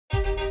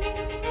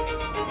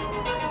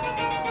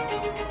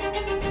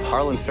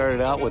Harlan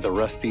started out with a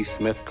rusty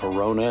Smith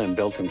Corona and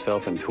built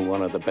himself into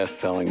one of the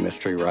best-selling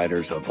mystery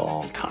writers of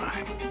all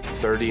time.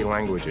 30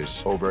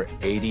 languages, over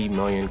 80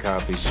 million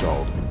copies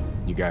sold.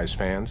 You guys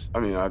fans?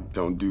 I mean, I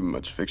don't do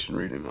much fiction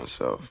reading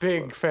myself.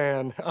 Big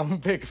fan. I'm a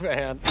big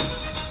fan.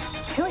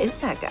 Who is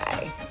that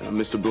guy?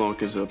 Mr.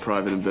 Blanc is a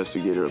private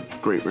investigator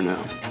of great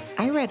renown.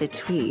 I read a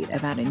tweet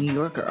about a New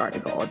Yorker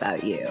article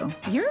about you.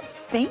 You're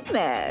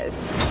famous.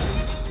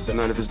 The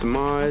night of his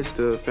demise,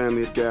 the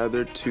family had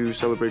gathered to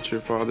celebrate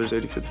your father's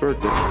 85th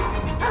birthday.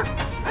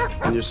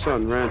 And your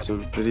son,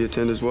 Ransom, did he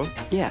attend as well?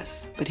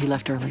 Yes, but he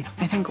left early.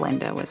 I think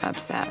Linda was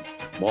upset.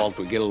 Walt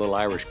would get a little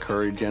Irish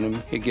courage in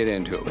him. He'd get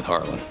into it with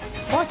Harlan.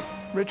 What?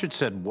 Richard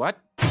said what?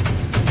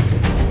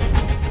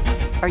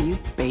 Are you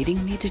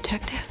baiting me,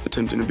 detective?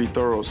 Attempting to be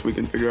thorough so we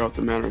can figure out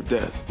the manner of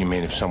death. You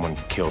mean if someone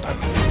killed him?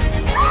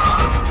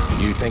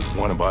 You think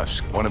one of us,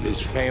 one of his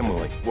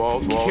family,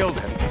 Walt. killed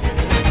him?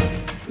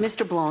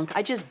 Mr. Blanc,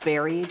 I just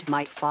buried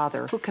my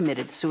father who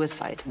committed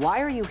suicide. Why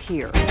are you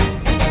here?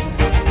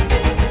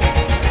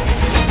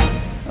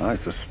 I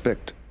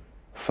suspect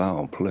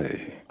foul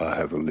play. I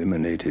have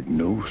eliminated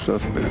no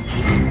suspects.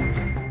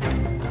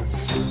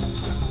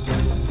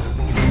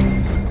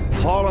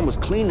 Harlan was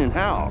cleaning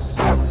house.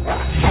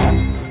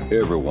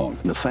 Everyone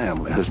in the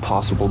family has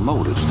possible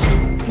motives.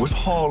 Was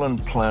Harlan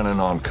planning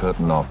on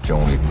cutting off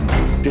Joni?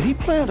 Did he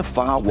plan to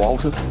fire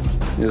Walter?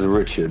 Is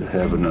Richard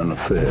having an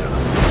affair?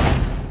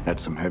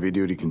 That's some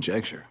heavy-duty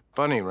conjecture.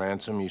 Funny,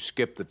 Ransom, you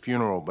skipped the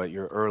funeral, but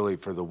you're early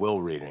for the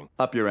will reading.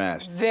 Up your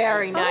ass.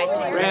 Very nice.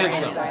 Slap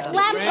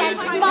that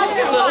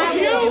smug.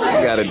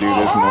 You gotta do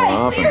this more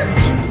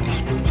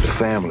often. The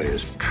family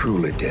is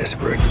truly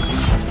desperate.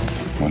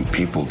 When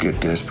people get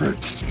desperate,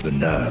 the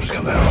knives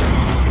come out.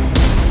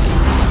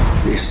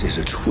 This is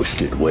a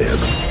twisted web.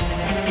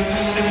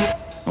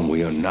 And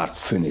we are not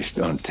finished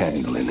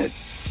untangling it.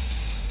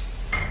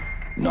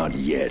 Not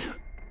yet.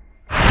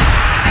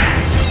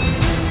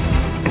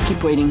 I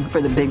keep waiting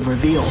for the big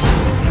reveal.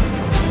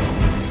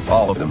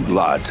 All of them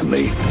lied to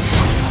me.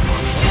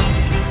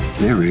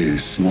 There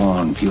is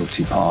one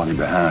guilty party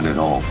behind it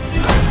all.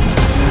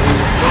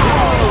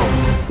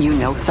 You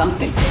know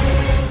something.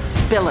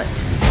 Spill it.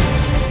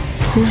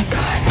 Oh my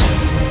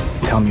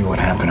God. Tell me what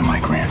happened to my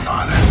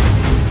grandfather.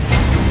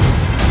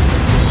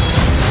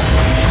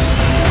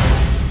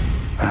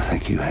 I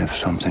think you have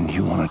something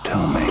you want to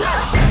tell me.